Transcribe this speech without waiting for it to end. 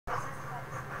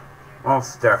Well,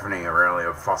 Stephanie really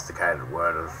a fusticated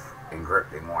word of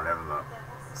encrypting whatever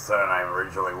the surname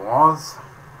originally was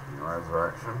in the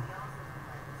resurrection.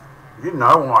 You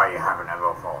know why you haven't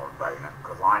ever followed Bagnet,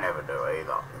 because I never do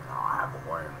either. You know, I have a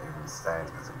wound even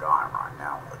standing as a guy right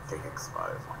now with a dick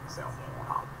exposed like you see on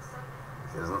Pornhub.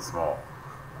 Which isn't small,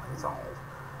 he's old.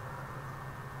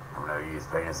 I've never used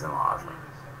penis enlargement.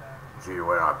 Due to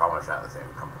when I published that, there's even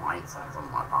complaints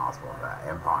on my passport about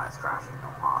empires crashing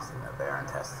and passing their barren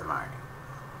testimony.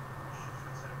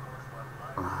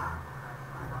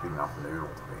 Big enough noodle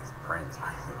to be his prince,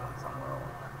 basically, somewhere.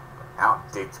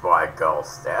 Outdicked by a girl,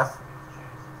 Steph.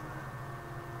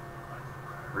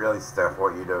 Really, Steph,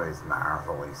 what you do is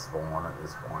maritally spawn at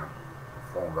this point.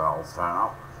 4 girls turn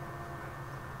up.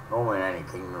 Normally in any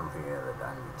kingdom here, they'd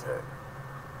only be 2.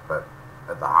 But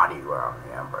at the Huddy, where I'm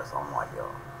the Empress, I'm like your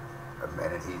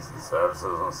amenities and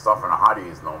services and stuff, and a Huddy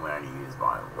is normally only used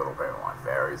by little people like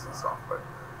fairies and stuff, but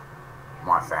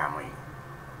my family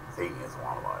thing is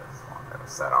one of those. Like, they were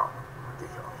set up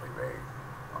ridiculously big.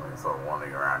 I mean, sort of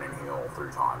wandering around in here all through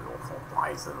time, all different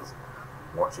places,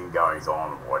 watching goings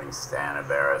on, avoiding standard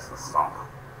bearers and stuff.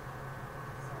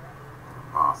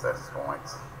 Past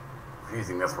exploits.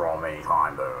 Using this role many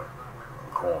times over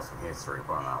the course of history,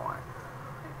 put it that way.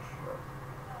 But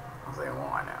I'm seeing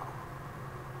why now.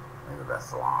 I think the best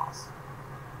to last.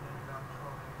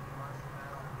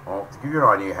 Well, to give you an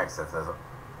idea, Hexeth,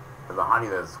 at the Honey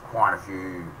there's quite a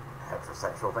few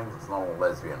heterosexual things. It's not all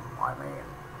lesbian like me,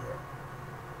 and yeah.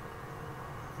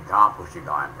 You can't push your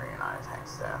guy in for your nose,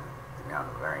 Hexeth. To be able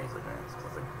to very easily do this,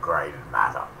 because it's a graded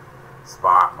matter.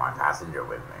 Spark my passenger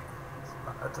with me. It's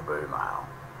a taboo male.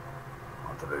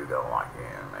 Not a taboo girl like you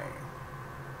and me.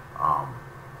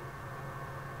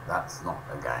 That's not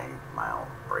a gay male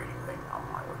breeding thing,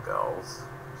 unlike with girls.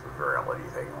 It's a virility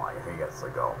thing. Like, if he gets a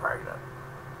girl pregnant,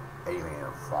 anything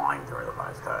flying through the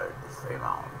postcode is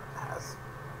female and has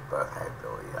birth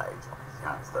capability age. Like,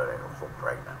 if she's 13 or full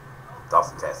pregnant,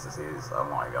 doesn't test as his,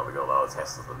 unlike the other girl that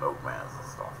tests as the milkmans and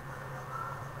stuff.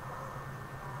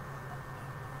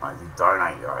 Like, if you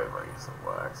donate your ovaries, it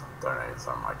works. I've donated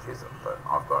some of my jism, but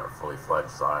I've got a fully fledged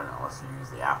zone. Unless you use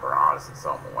the apparatus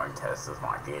itself, it won't test as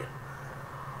my kid.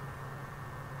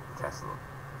 Test your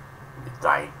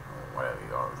date or whatever you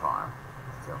got at the time.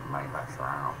 If you're the manufacturer,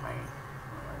 not me.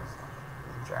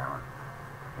 German.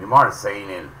 You might have seen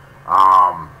in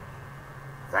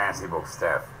fantasy book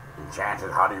Steph, Enchanted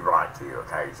Huddy write to you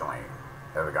occasionally,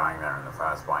 ever going there in the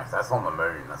first place. That's on the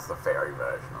moon. That's the fairy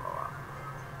version of it.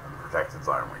 In the protected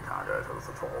zone we can't go to is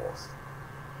the tallest.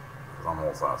 Because I'm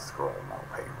also a scroll, not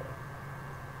a people.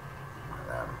 Like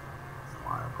them. So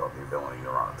I've got the ability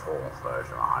to run a tallest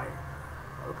version of Huddy.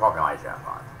 The population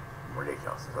outside is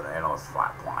ridiculous. It's an endless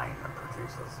flat plane that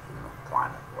produces in the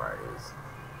planet where it is.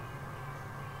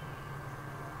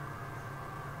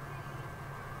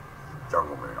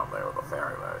 Jungle moon up there with the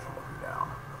fairy version looking down.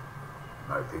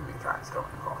 No pygmy tracks coming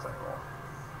across anymore.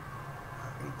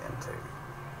 Eat them too.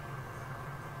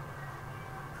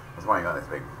 That's why you got this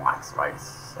big black space,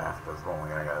 Steph, because when we're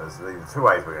going to go, there's 2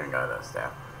 ways we're going to go there,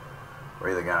 Steph.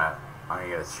 We're either I'm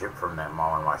going to get a ship from them,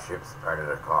 one of my ships,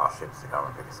 Predator class ships, to come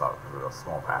and pick us up because we've got a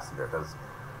small passenger, because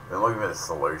we're looking for a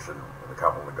solution with a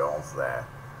couple of the girls there.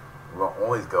 We've got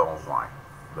all these girls, like,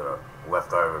 that are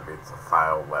leftover bits of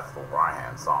failed left or right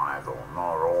hand side, or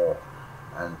not at all,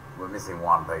 and we're missing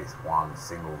one piece, one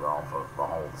single girl for the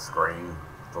whole screen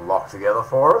to lock together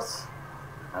for us,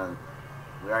 and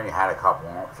we only had a couple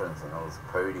of options, and it was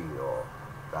Pootie or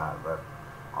that, but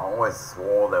I always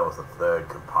swore there was a third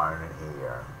component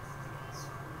here.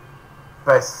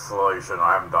 Best solution,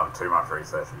 I haven't done too much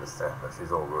research into Steph, but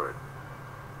she's all good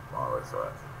by the looks of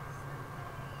it.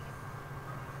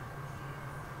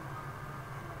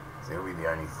 So you'll be the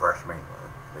only fresh meat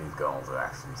that these girls are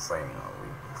actually seeing.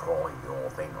 We're trolling your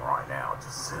thing right now,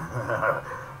 just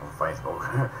on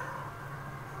Facebook.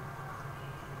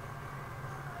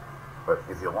 But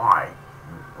if you like,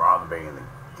 rather than being in the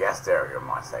guest area of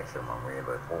my section when we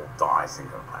all die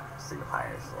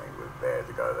simultaneously, we're there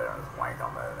to go there and just wank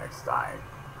on there the next day.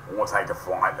 Or take a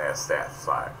flight there, Steph,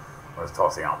 so we're just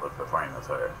tossing up between the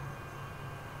two.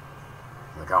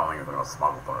 The couple things we're going to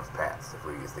smuggle from as pets if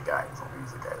we use the gates, or we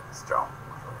use the gate at this jump,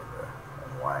 which we're going to do all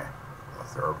the way. The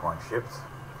 0-point ships,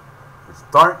 which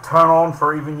don't turn on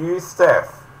for even you,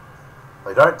 Steph.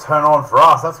 They don't turn on for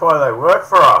us, that's why they work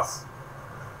for us.